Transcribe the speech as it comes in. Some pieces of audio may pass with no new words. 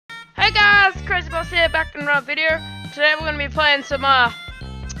Hey guys, Crazy Boss here, back in another video. Today we're gonna be playing some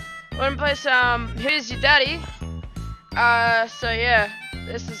Who's Your Daddy? So yeah,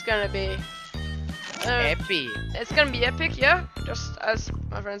 this is gonna be epic. It's gonna be epic, yeah. Just as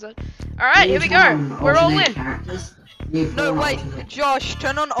my friend said. Alright, here we go. We're all in. No, wait, Josh,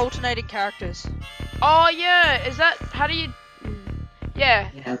 turn on alternating characters. Oh yeah, is that, how do you, yeah.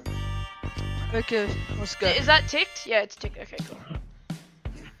 Okay, let's go. Is that ticked? Yeah, it's ticked, okay, cool.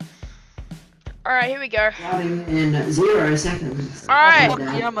 Alright, here we go. Starting in 0 seconds. Alright. Fuck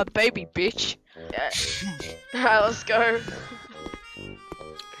yeah, I'm a baby bitch. Yeah. Alright, let's go.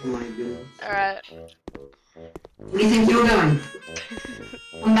 Oh my goodness. Alright. Where do you think you're going?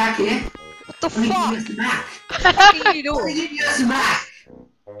 Come back here. What the Let me give fuck? you some back. What the fuck are you Let me doing? give you some back.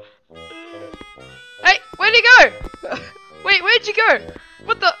 Hey, where'd he go? Wait, where'd you go?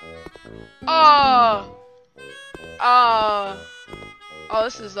 What the? Oh. Oh,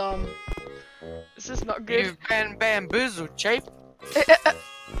 this is not good. You've been bamboozled, chief.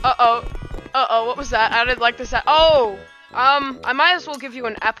 Uh-oh. Uh-oh, what was that? I didn't like this. Oh. I might as well give you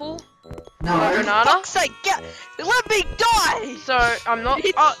an apple. No. Or a banana. Fuck's sake, let me die! So, I'm not.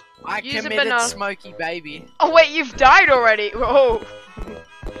 Bitch. Oh, I use a committed banana. Smoky Baby. Oh, wait, you've died already. Whoa.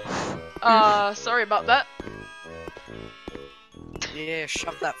 Sorry about that. Yeah,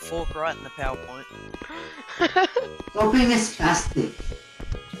 shove that fork right in the PowerPoint. Stop being a spastic.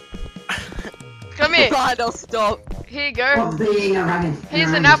 Come here. Right, I'll stop. Here you go. Stop being a ragged.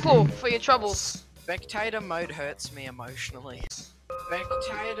 Here's an apple for your troubles. Spectator mode hurts me emotionally.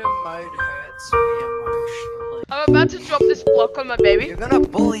 Spectator mode hurts me emotionally. I'm about to drop this block on my baby. You're gonna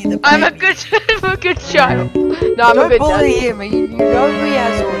bully the baby. I'm a good, I'm a good child. No, I'm Don't a good bully dad. him. You know he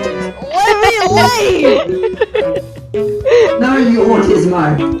has autism. Let me leave! No, you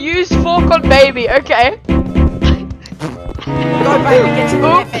autismo. Use fork on baby, okay? Go, baby, get to the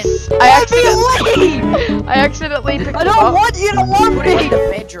weapon. Oops! Let me leave! I accidentally picked I him don't up. want you to love Put him in me! the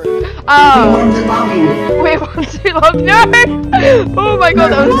bedroom. We Oh, want to love you. we want to love. No! Oh my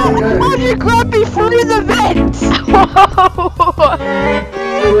god, that was. Why'd you grab me through the vent? Whoa!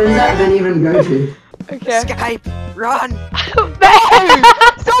 Where does that then even go to? Okay. Escape. Run.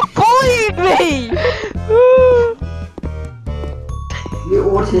 Stop bullying me! You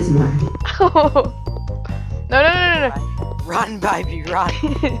autismo. No, no, no, no, Run, baby, run.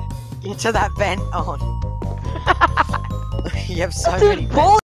 Get to that vent on. You have so many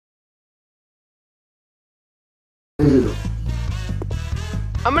vents. Bully!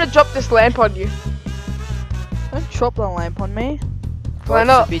 I'm gonna drop this lamp on you. Don't drop the lamp on me. Why God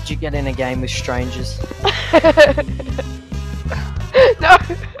not? forbid you get in a game with strangers. No!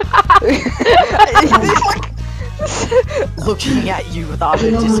 Is this like... Looking at you with The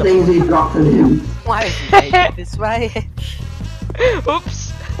utter normal disappointment. things we dropped on him. Why have you made it this way?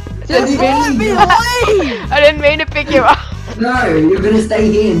 Oops! Just let me leave! I didn't mean to pick you up. No, you're gonna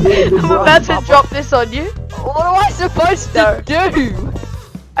stay here and do a good I'm run. about to drop this on you. What am I supposed to do?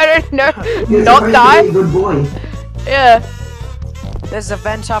 I don't know. You're Not supposed die? to be a good boy. Yeah. There's a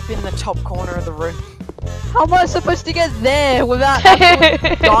vent up in the top corner of the room. How am I supposed to get there without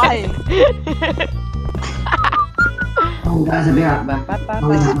absolutely dying? Oh, guys, I'll be right back. Go,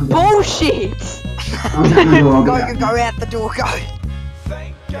 This is bullshit! I'll shut my door. I'll be go, right go back. out the door, go.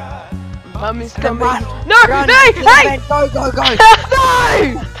 Mummy's Come coming. run. No! Run No! to the Hey! vent, go, go, go. No!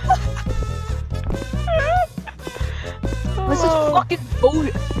 This is Oh. fucking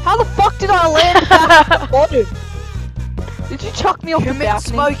bullshit. How the fuck did I land back at the bottom? Did you chuck me off the Commit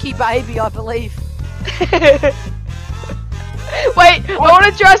balcony? Smoky Baby, I believe. Wait, I want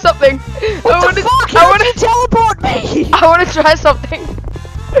to try something. What the fuck? I How want did you teleport me? I want to try something.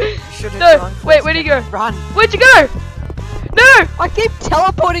 Should've No, gone wait, first. where'd he go? Run. Where'd you go? No! I keep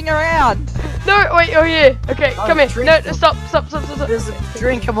teleporting around. No, wait, oh yeah. Okay, Oh, come here. drink No, them. stop. There's a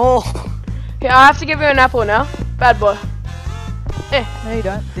drink 'em all. Yeah, I have to give you an apple now. Bad boy. No, you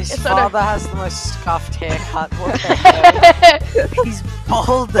don't. This Yes, I know. father has the most scuffed haircut. What the hell? He's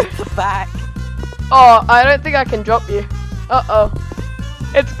bald at the back. Oh, I don't think I can drop you. Uh-oh.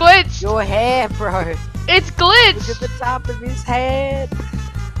 It's glitched. Your hair, bro. It's Look at glitched. the top of his head.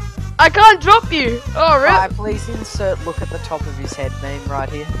 I can't drop you. Oh, Right, rip. please insert look at the top of his head meme right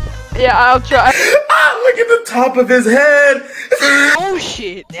here. Yeah, I'll try. Look at the top of his head!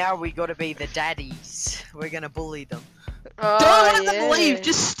 Bullshit. Now we gotta be the daddies. We're gonna bully them. Oh, Don't let yeah. them leave.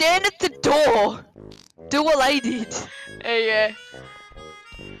 Just stand at the door. Do what I did. Yeah.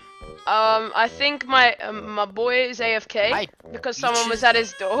 I think my my boy is AFK Hey, because someone was bitches. at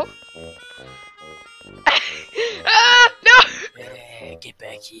his door. Ah, no! Yeah, get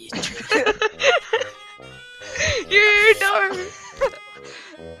back here. You no!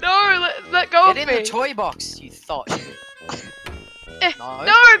 No, off Get me. in the toy box, you thought. Eh, No.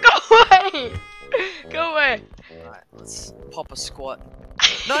 No, go away. Go away. Alright, let's pop a squat.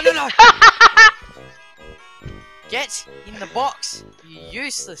 No, no, no! Get in the box, you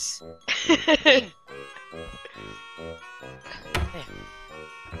useless. There.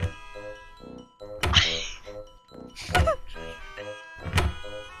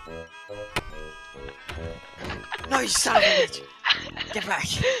 No, you son of a bitch! Get back!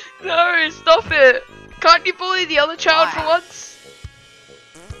 No, stop it. Can't you bully the other child for Why? once?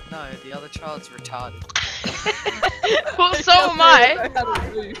 No, the other child's retarded. Well, so am I. don't know how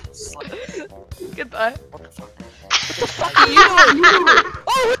to move. It's like, Goodbye. what the fuck? You do it, you do it.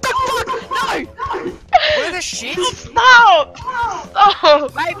 Oh, what the fuck? No! Where the shit? Stop!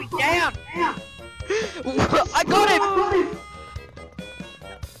 Stop! Baby, down! I got him!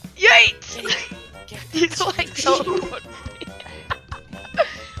 Yeet! Get He's like teleport me.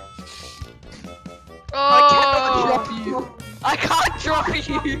 I cannot Oh, drop you. I can't drop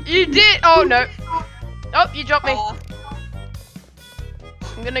you. you did! Oh no. Oh, you dropped me.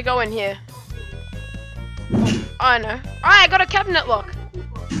 I'm gonna go in here. I know. Alright, I got a cabinet lock.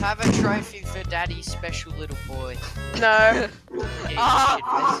 Have a trophy for Daddy's special little boy. No. Yeah, you shit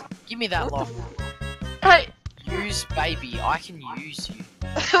face. Give me that lock. Hey. Use baby, I can use you.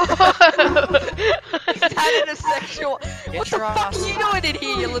 Having a sexual. Get What the your fuck ass are you doing in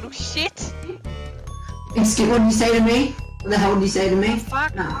here, you little shit? Excuse, what did you say to me? What the hell did you say to me?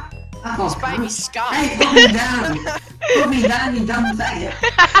 Fuck. No. Fuck This off, baby's cunt. scarred. Hey, put me down! Put me down, you dumb faggot!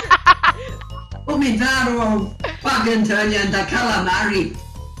 Put me down or I'll fucking turn you into calamari!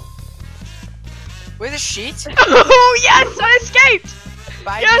 Where the shit? Oh yes, I escaped!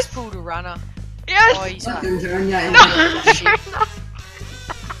 Baby's Yes. pulled a runner. Yes! Oh, he's Fucking turn you into... No! shit.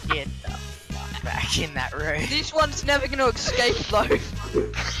 Get the fuck back in that room. This one's never gonna escape though.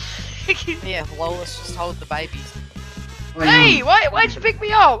 Yeah, Lois, just hold the babies. Wait, Hey, why'd you pick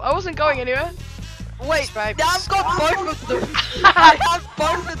me up? I wasn't going anywhere. Wait, baby's now I've got scarred. both of them. I have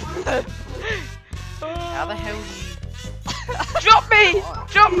both of them. How the hell do you... Drop me!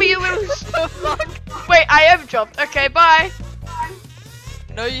 Drop me, you little... Wait, I am dropped. Okay, bye.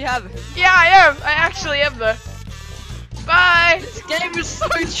 No, you haven't. Yeah, I am. I actually am though. Bye. This game is so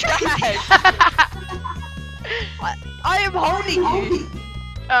trash. I am holding you.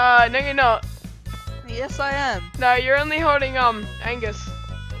 No, you're not. Yes, I am. No, you're only holding Angus.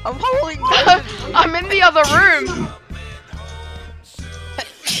 I'm holding both of you. I'm in the other room.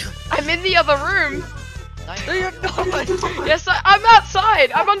 I'm in the other room. No, you're not. Yes, I'm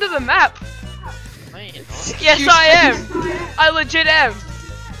outside. I'm under the map. No, you're not. Yes, I am. I legit am.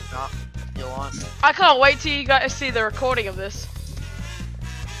 No, you're on. I can't wait till you guys see the recording of this.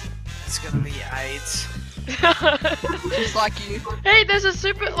 It's gonna be AIDS. Just like you. Hey, there's a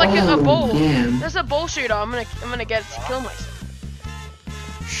super like a Oh, ball. damn. There's a ball shooter. I'm gonna get it to kill myself.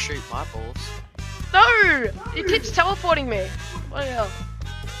 Shoot my balls. No, it keeps teleporting me. What the hell?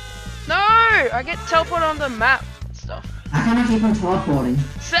 No, I get teleported on the map and stuff. I cannot keep on teleporting.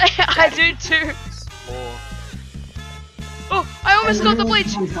 Say I do too. Or Oh, I almost got the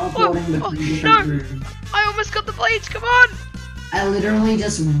bleach. I'm Oh, teleporting oh, between different no, rooms. I almost got the bleach. Come on. I literally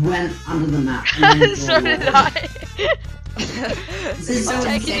just went under the map. and then So did I. This is so I'm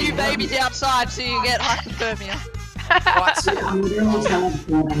taking insane. you babies outside so you get hypothermia. what? I'm literally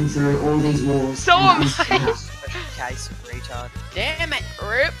teleporting through all these walls. So and am I'm I. stuck. Special case of retard. Damn it!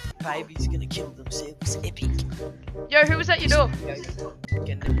 Rip. Baby's gonna kill themselves. Epic. Yo, who was at your door?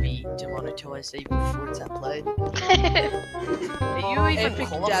 Gonna be demonetized even before it's uploaded. Are you even Epic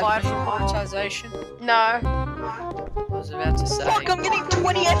qualified for Jasmine. monetization? No. I was about to say. Fuck, I'm getting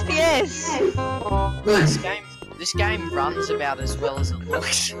 20 FPS. Good. This game runs about as well as it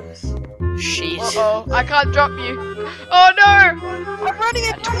looks. Shit. Uh-oh, I can't drop you. Oh no! I'm running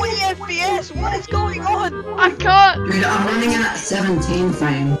at 20 FPS. What is going on? I can't. Dude, I'm running at 17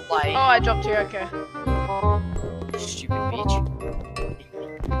 frame. Play, Oh, I dropped you. Okay. stupid bitch.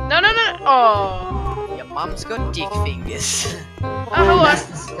 No, no, no. Oh. Your mum's got dick fingers. Oh, hello. That's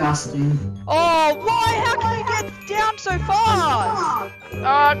disgusting. Oh, why? How can you get down so fast?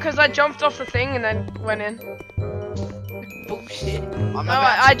 Cause I jumped off the thing and then went in. Bullshit. I'm No,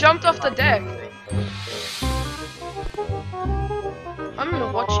 about I to- jumped off the deck. I'm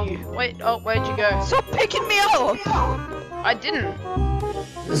gonna watch you. Wait, oh, where'd you go? Stop picking me up. I didn't.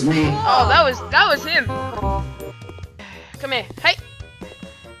 It was me. Oh, that was him. Come here. Hey.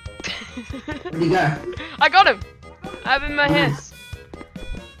 Where'd he go? I got him. I have him in my hands.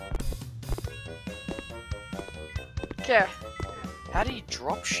 Okay. How do you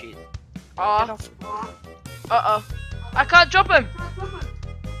drop shit? Get Oh. off. Uh-oh. I can't drop him.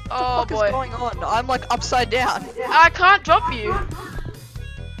 Oh What the fuck boy. is going on? I'm like upside down. I can't drop you.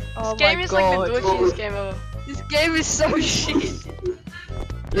 Oh This game my is god. like the glitchiest game ever. This game is so shit. Yeah,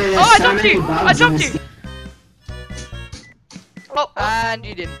 there's Oh, I so dropped many you! I bugs in dropped this you! Oh, And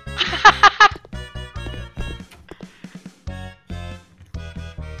you didn't.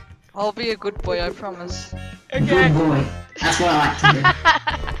 I'll be a good boy, I promise. Good okay. boy. That's what I like to do.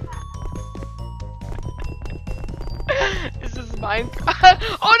 This is mine.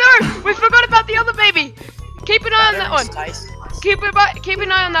 Oh no! We forgot about the other baby! Keep an eye on that one! Keep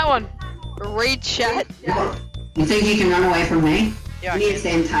an eye on that one! Read chat. You think you can run away from me? Yeah, You need to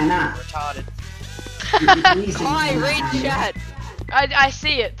stay in time out. retarded. You need to stay in Hi, time read out. chat. I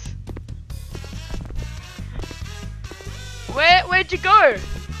see it. Where'd you go?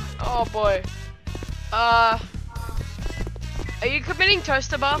 Oh boy. Are you committing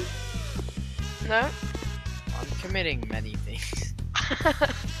toaster bath? No? I'm committing many things.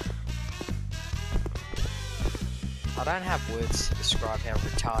 I don't have words to describe how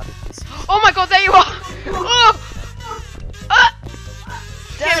retarded this is. Oh my god, there you are! Oh! Ah!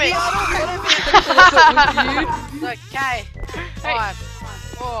 Damn it! I don't want to be in the closet with you. Okay. 5,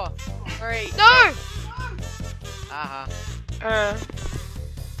 4, 3. No! Uh-huh.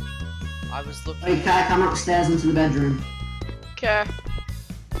 I was looking. Wait, Kai, come upstairs into the bedroom. Okay.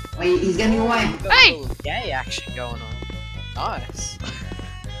 Wait, he's getting away. Got Hey! a little gay action going on. Nice.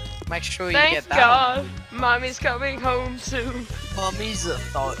 Make sure you Thank get that. God, Mommy's coming home soon. Mommy's a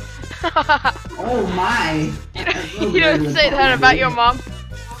thought. Oh my. You don't say that about your mom.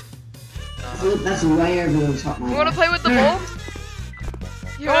 That's way over the top, man. You wanna play with the ball?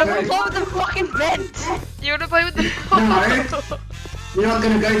 You wanna, Play with the fucking vent. you wanna play with the ball? No. You're not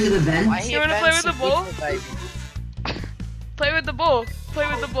gonna go to the vent? I hear wanna play with Benson the ball? baby. Play with the ball. Play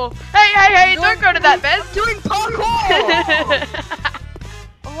with the ball. Hey, don't go to that bed. Doing parkour.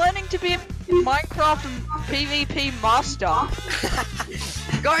 I'm learning to be a Minecraft PvP master.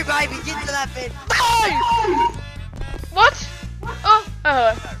 Go, baby, get to that bed. What? Oh,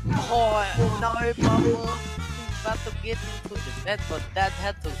 Oh, no, Mama. About to get into the bed, but Dad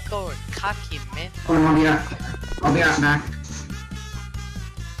had to go and cock him, man. Hold on, I'll be right back.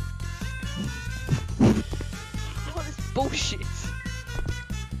 What is bullshit?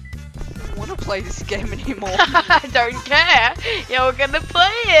 I don't want to play this game anymore. I don't care. You're gonna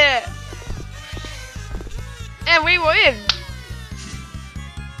play it. And we win.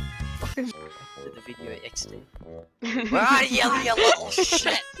 Did the video XD. Where are you, you little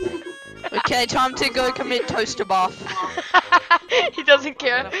shit? Okay, time to go commit toaster bath. He doesn't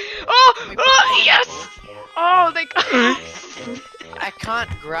care. Oh, yes. Oh, they. I can't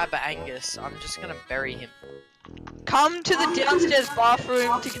grab Angus. I'm just gonna bury him. Come to the downstairs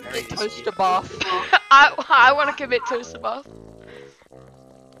bathroom to commit toaster bath. I want to commit toaster bath.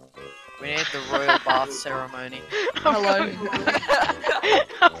 We need the royal bath ceremony. Hello.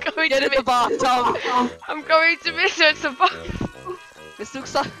 I'm going Get to in the bathtub. I'm going to miss toaster bath. This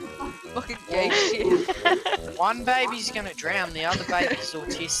looks like fucking gay shit. One baby's gonna drown, the other baby's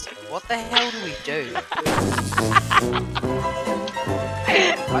autistic. What the hell do we do?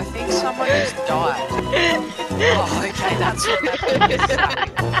 I think someone just died. Oh, okay, that's what that baby's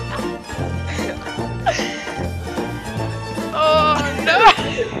saying. Oh no!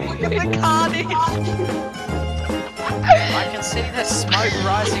 Look at the carnage. I can see the smoke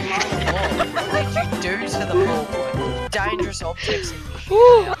rising from the floor. What did you do to the floor? Dangerous objects in the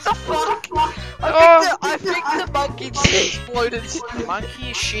What the fuck? I think the monkey just exploded. The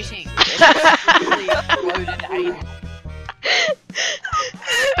monkey is shitting. It's really exploded anal.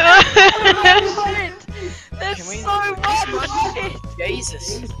 Shit. There's Can we- so much shit. Jesus.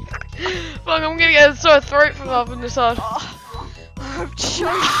 Fuck, I'm gonna get a sore throat from laughing this hard. I'm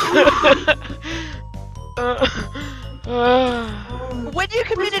choking. When you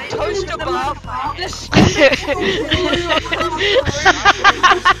commit a toaster bath, this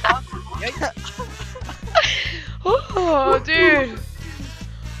Oh, dude.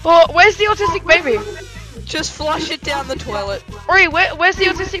 Oh, where's the autistic baby? just flush it down the toilet. Ori, where's the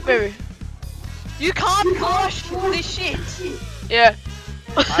autistic baby? You can't flush this shit. Yeah.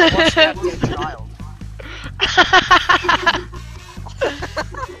 I watched that as a child.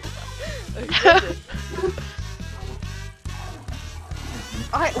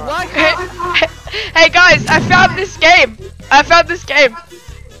 Why can't Hey guys, I found this game. I found this game.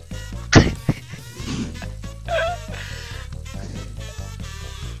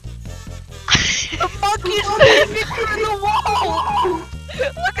 the monkey's moving through the wall?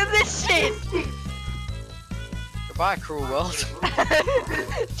 Look at this shit. Goodbye, cruel world.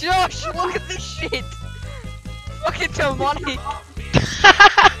 Josh, look at this shit. Fucking demonic.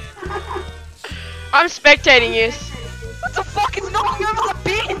 I'm spectating you. What the fuck is knocking over the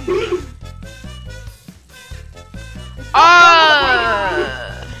bin?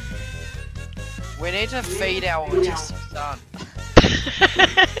 Ah. We need to feed our autistic son.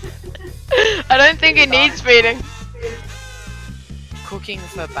 I don't think it needs feeding. Cooking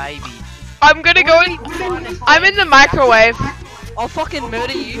for baby. I'm gonna go in. I'm in the microwave. I'll fucking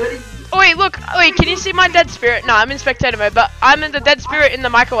murder you. Oh wait, look. Oh, wait, can you see my dead spirit? No, I'm in spectator mode, but I'm in the dead spirit in the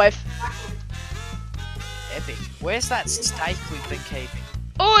microwave. Epic. Where's that steak we've been keeping?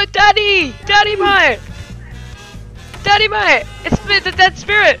 Oh, daddy! Daddy mate! Daddy mate! It's the dead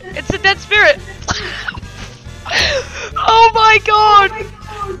spirit! It's the dead spirit! Oh my god!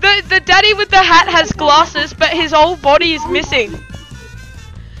 The daddy with the hat has glasses, but his whole body is missing.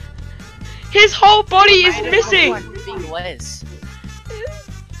 His whole body is missing! I'm Big Les.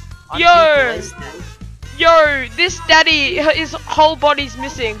 I'm Yo! Big Les now. Yo, this daddy, his whole body's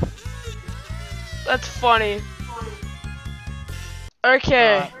missing. That's funny.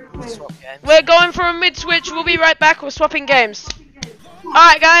 Okay. Let's swap games. We're going for a mid switch. We'll be right back. We're swapping games.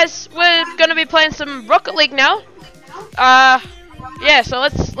 Alright guys, we're gonna be playing some Rocket League now. Yeah, so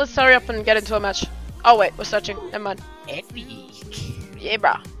let's hurry up and get into a match. Oh wait, we're searching. Never mind. Epic. Yeah,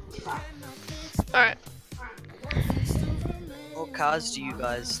 bruh. Alright. What cars do you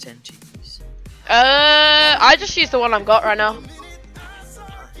guys tend to use? I just use the one I've got right now.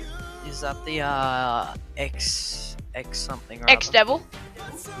 Is that the X something or X other? Devil.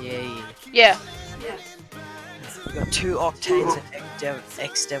 Yeah. Yeah. We got 2 octanes, an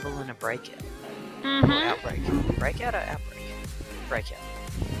X Devil, and a breakout. Or Mhm. outbreak. Breakout or outbreak? Breakout.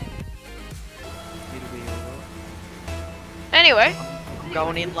 Anyway, I'm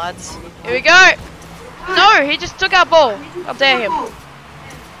going in, lads. here we go. No, he just took our ball. How dare him?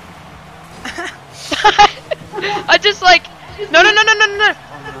 I just like no.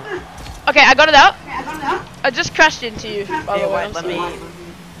 Okay, I got it out. I just crashed into you. By the Yeah, way, wait, I'm let sorry. me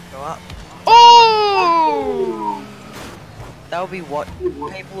go up. Oh! They'll be what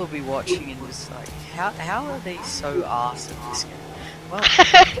people will be watching and just like, how are they so arse at this game? Well,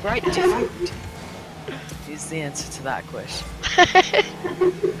 great difficulty is the answer to that question.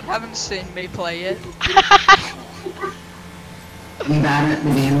 Haven't seen me play yet. We bad at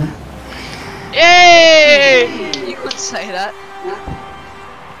the game. Yay! You could say that.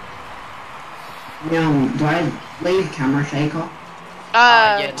 Do I leave camera shake off?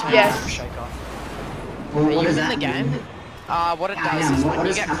 Yeah, turn yes. the shake off. Or Are what you does in that the game? mean? What it Yeah, I does am. is What when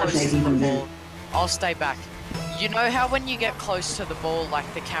you does get camera close to shake the even do? ball, I'll stay back. You know how when you get close to the ball,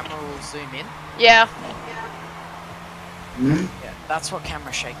 like the camera will zoom in? Yeah. Hmm? Yeah, that's what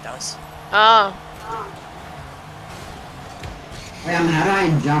camera shake does. Ah. Wait, how do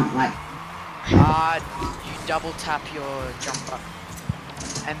I jump? Like, You double tap your jump button.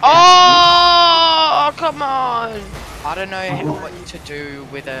 And then, Oh, come on. I don't know what to do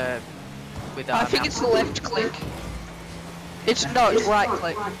with a I think it's left click. It's right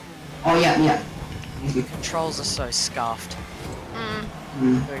click. oh yeah. Thank you. controls are so scuffed.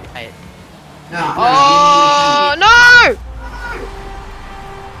 Hmm. Okay, No, Oh no!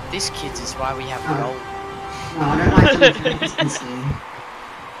 this kids is why we have Oh. gold. no, I don't like the consistency.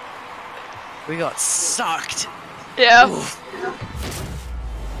 We got sucked. Yeah. Oof.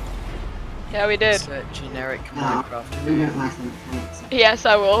 Yeah, we did. Insert generic No, Minecraft. we don't like the mechanics. Yes,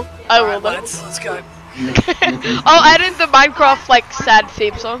 I will. I will. Alright, Though. let's go. I'll add in the Minecraft like sad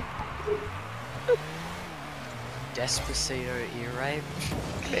theme song. Despacito ear rape.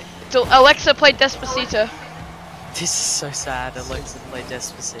 So Alexa play Despacito. This is so sad. Alexa play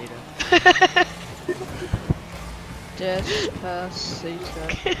Despacito. Despacito.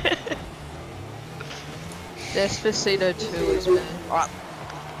 Despacito 2 is better. Alright,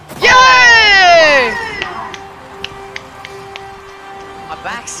 Yay! my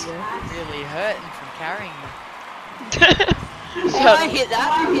back's really hurting from carrying you. Oh, I hit that.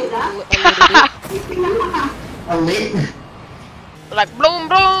 A little bit. A lit. Like bloom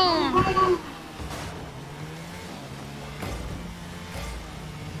bloom.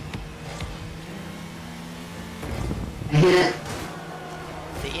 I hit it.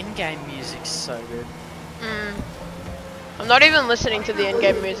 The in-game music's so good. I'm not even listening to the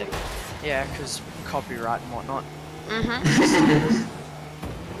in-game music. Yeah, because copyright and whatnot.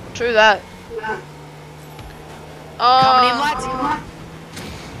 True that. Coming in, lads.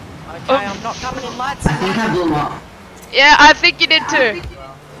 Okay, I'm not coming in, lads. I think I blew up. Yeah, I think you did too.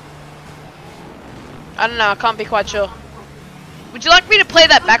 I don't know, I can't be quite sure. Would you like me to play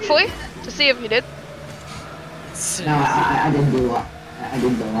that back for you? To see if you did? No, I did blow up. I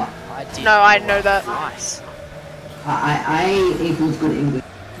did blow up. I did. No, I know that. Nice. I equals good English.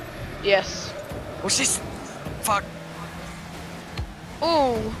 Yes. What's this? Fuck.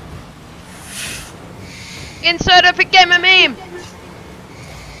 Ooh. Insert epic gamer meme.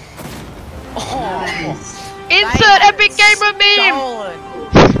 Oh. Insert epic gamer meme.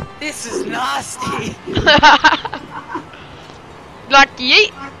 Stolen. This is nasty. Like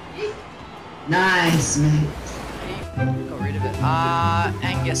yeet. Nice, mate. Got rid of it.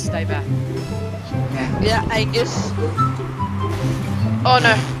 Angus, stay back. Yeah. Yeah, Angus. Oh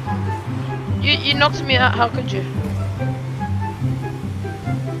no. You knocked me out. How could you?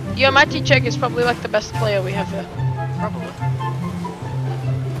 Your mighty check is probably like the best player we have here. Probably.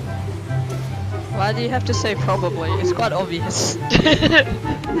 Why do you have to say probably? It's quite obvious.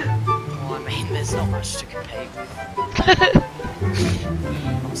 Well, I mean, there's not much to compete with.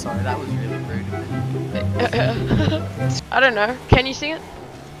 I'm sorry, that was really rude of me. I don't know. Can you sing it?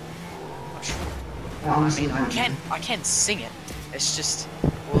 I mean, I can sing it. It's just,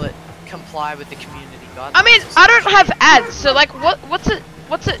 will it comply with the community guidelines? I mean, I don't have ads, so like, what's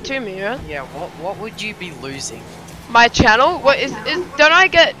it to me, right? Yeah, what would you be losing? My channel? What is don't I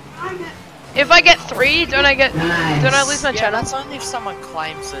get? If I get 3, don't I lose my Yeah, channel? that's only if someone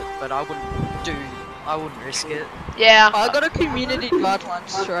claims it, but I wouldn't risk it. Yeah. I got a community guideline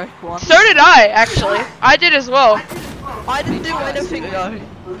strike once. So did I, actually. I did as well. I didn't do anything though.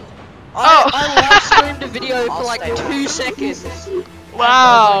 Oh. I live streamed a video for I'll like stay 2 seconds.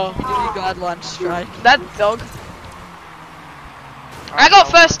 Wow. Community guideline strike. That dog. I got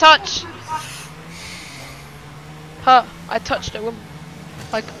first touch. Huh. I touched a woman.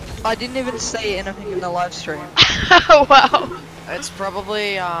 Like, I didn't even say anything in the live stream. Wow. It's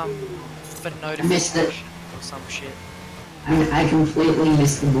probably for missed it. notification or some shit. I completely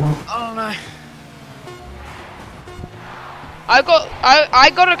missed the ball. I don't know. I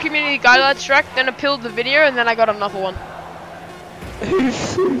got a community guideline strike, then I peeled the video, and then I got another one.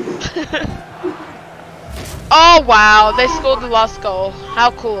 Oh wow, they scored the last goal.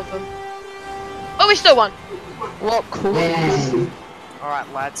 How cool of them. Oh, we still won. What cool. Yay. Alright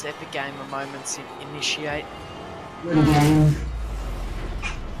lads, epic gamer moments initiate. Good game.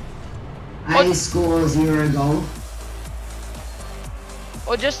 I score 0 goal.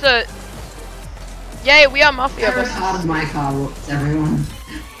 Or just a... Yay, we are Mafia. How hard my car looks, everyone.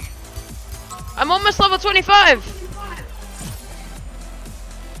 I'm almost level 25.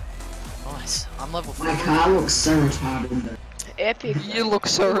 Nice. I'm level 4. My car looks so retarded though. Epic. You look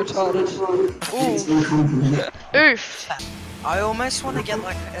so retarded. It's no compliment. Oof. I almost want to get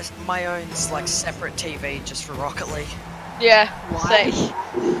like my own like separate TV just for Rocket League. Yeah, Why? same.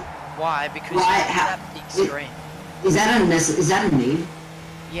 Why? Because Why? you have that big screen. Is that a need?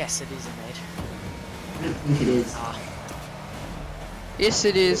 Yes, it is a need. I don't think it is. Yes,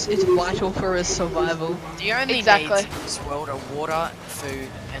 it is. It's vital for his survival. The only Exactly. needs in this world are water, food,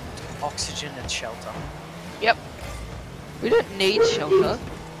 and oxygen and shelter. Yep. We don't need shelter.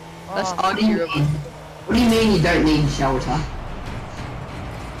 That's Oh, What do you arguable. mean? What do you mean you don't need shelter?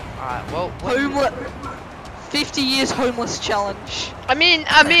 Alright, well, Homeless. 50 years homeless challenge. I mean,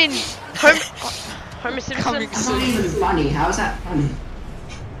 Homer Simpson. Coming That's not even funny. How is that funny?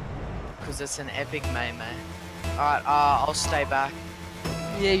 because it's an epic meme. Alright, I'll stay back.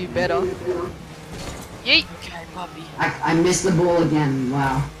 Yeah, you better. Yeet. Okay, puppy. I missed the ball again.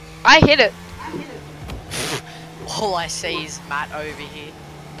 Wow. I hit it. All I see is Matt over here.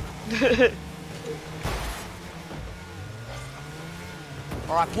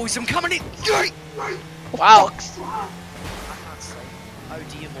 Alright, boys, I'm coming in! Yay! Wow. I can't sleep. Oh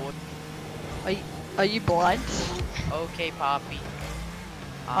dear lord. Are you blind? Okay, Poppy.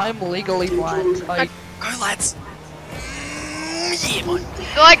 I'm legally blind. Go, lads! Yeah, man.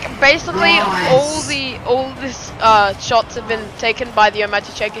 Like basically Nice. all this shots have been taken by the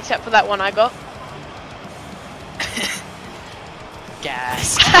Omachi check except for that one I got.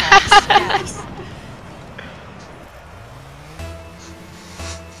 Gas, gas, gas.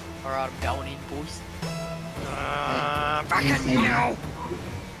 Alright, I'm going in, boys. Back in now!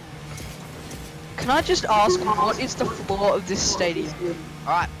 Can I just ask, what is the floor of this stadium?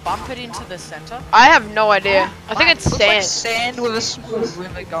 Alright, bump it into the center. I have no idea. I think it's Looks like sand. sand with a small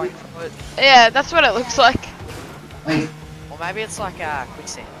river going through it. Yeah, that's what it looks like. Wait. Or maybe it's like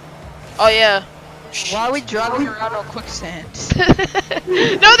quicksand. Oh yeah. Why are we driving around on quicksand? No,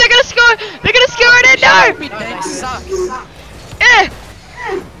 they're gonna score! They're gonna score it in! No! No, they suck. Eh!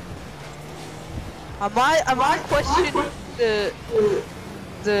 Am I questioning the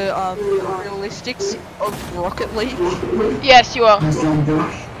realistics of Rocket League? Yes, you are. Nice job,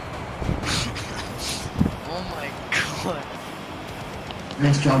 Josh. Oh my god.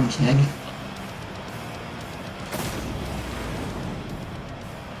 Nice job, Chegg.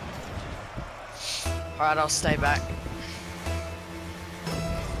 Alright, I'll stay back.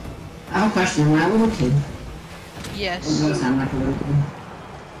 I have a question. Am I a little kid? Or Yes. does it sound like a little kid?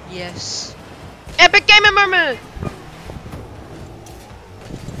 Yes. Epic gamer moment!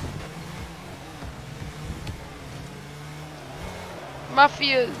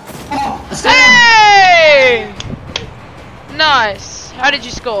 Mafia. Oh, a star! Hey! Nice. How did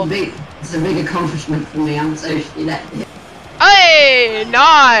you score? It's a big accomplishment for me. I'm so shit at it. Hey!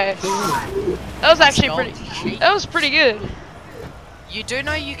 Nice. That was actually Gold pretty. sheet. That was pretty good. You do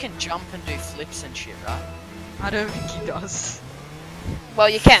know you can jump and do flips and shit, right? I don't think he does. Well,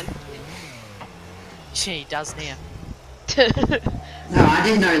 you can. Yeah, he does now. No, I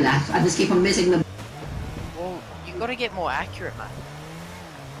didn't know that. I just keep on missing the. Well, you gotta get more accurate, mate.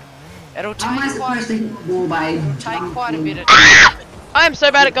 It'll How am I take supposed to hit the ball by? take quite a bit of I am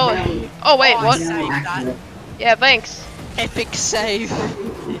so bad at going. Oh wait, Oh, what? yeah. Save that. Yeah, thanks. Epic save.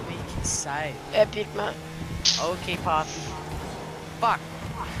 Epic save. Epic, man. Okay, Poppy. Fuck.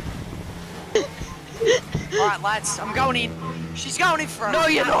 Alright, lads, I'm going in. She's going in for a No,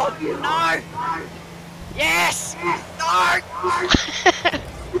 you're not. No! Yes! No!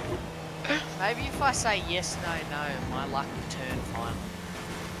 Maybe if I say yes, no, no, my luck will turn fine.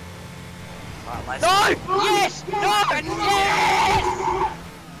 Alright, let's No! Yes! No! Yes!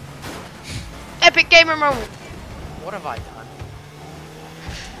 Epic gamer moment. What have I done?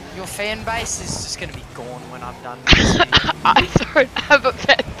 Your fan base is just gonna be gone when I'm done with this video. I don't have a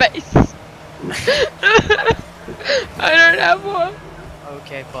fan base. I don't have one.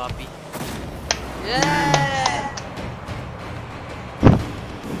 Okay, Poppy. Yeah!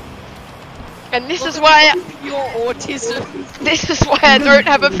 And this is why Your autism. this is why I don't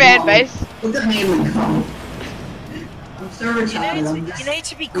have a fan base. Look at me and go. I'm so You retarded. I'm need, just. you need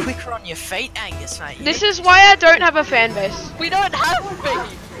to be quicker on your feet, Angus, mate. You This need- is why I don't have a fan base. We don't have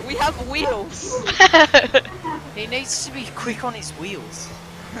feet. We have wheels. He needs to be quick on his wheels.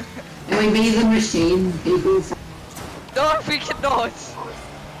 Can we be the machine people? No, we cannot.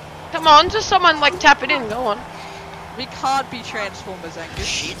 Come on, just someone like tap it in. Go on. We can't be Transformers, Angus.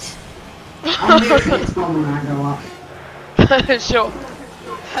 Shit. I'll be a transformer when I grow up. Sure.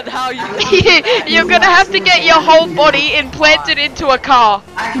 And how you You're gonna have to get your whole body implanted into a car.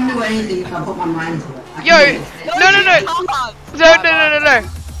 I can do anything if I put my mind to it. I Yo, can do it. no, no, no, can't.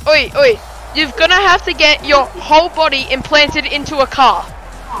 no. Oi, oi. You're gonna have to get your whole body implanted into a car.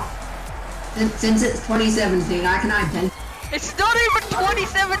 Since it's 2017, I can identify. It's not even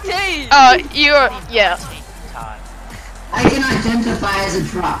 2017! Yeah. Card. I can identify as a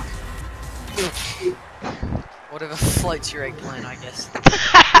truck. Whatever floats your eggplant, I guess.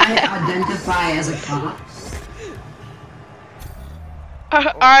 I identify as a car.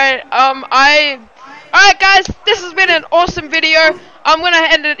 Alright, Alright guys, this has been an awesome video. I'm gonna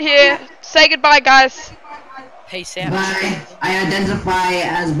end it here. Say goodbye guys. Peace out. Bye. I identify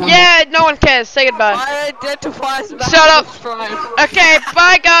as. Yeah, no one cares. Say goodbye. I identify as Shut up. Prime. Okay,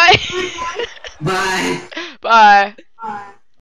 bye guys. Bye. Bye.